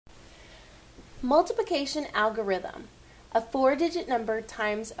Multiplication algorithm, a 4-digit number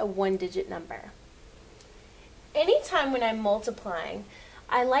times a 1-digit number. Anytime when I'm multiplying,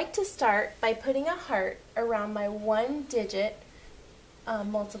 I like to start by putting a heart around my 1-digit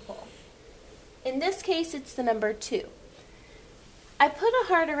multiple. In this case, it's the number 2. I put a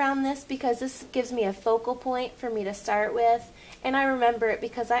heart around this because this gives me a focal point for me to start with, and I remember it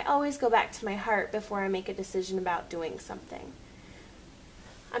because I always go back to my heart before I make a decision about doing something.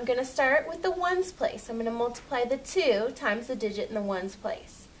 I'm going to start with the ones place. I'm going to multiply the 2 times the digit in the ones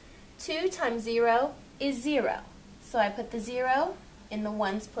place. 2 times 0 is 0, so I put the 0 in the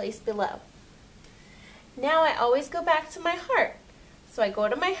ones place below. Now I always go back to my heart. So I go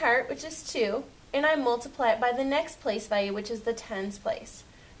to my heart, which is 2, and I multiply it by the next place value, which is the tens place.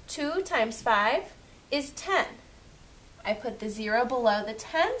 2 times 5 is 10. I put the 0 below the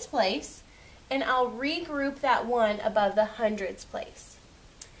tens place, and I'll regroup that 1 above the hundreds place.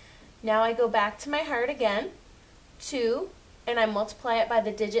 Now I go back to my heart again, 2, and I multiply it by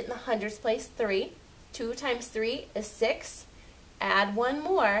the digit in the hundreds place, 3. 2 times 3 is 6. Add 1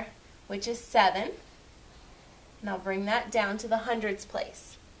 more, which is 7. And I'll bring that down to the hundreds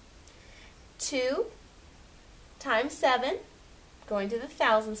place. 2 times 7, going to the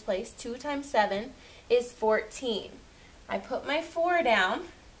thousands place, 2 times 7 is 14. I put my 4 down,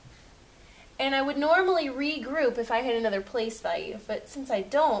 and I would normally regroup if I had another place value, but since I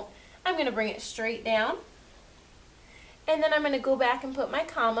don't, I'm going to bring it straight down, and then I'm going to go back and put my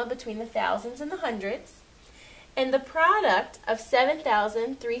comma between the thousands and the hundreds, and the product of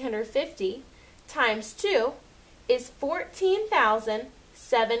 7,350 times 2 is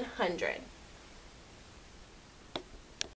 14,700.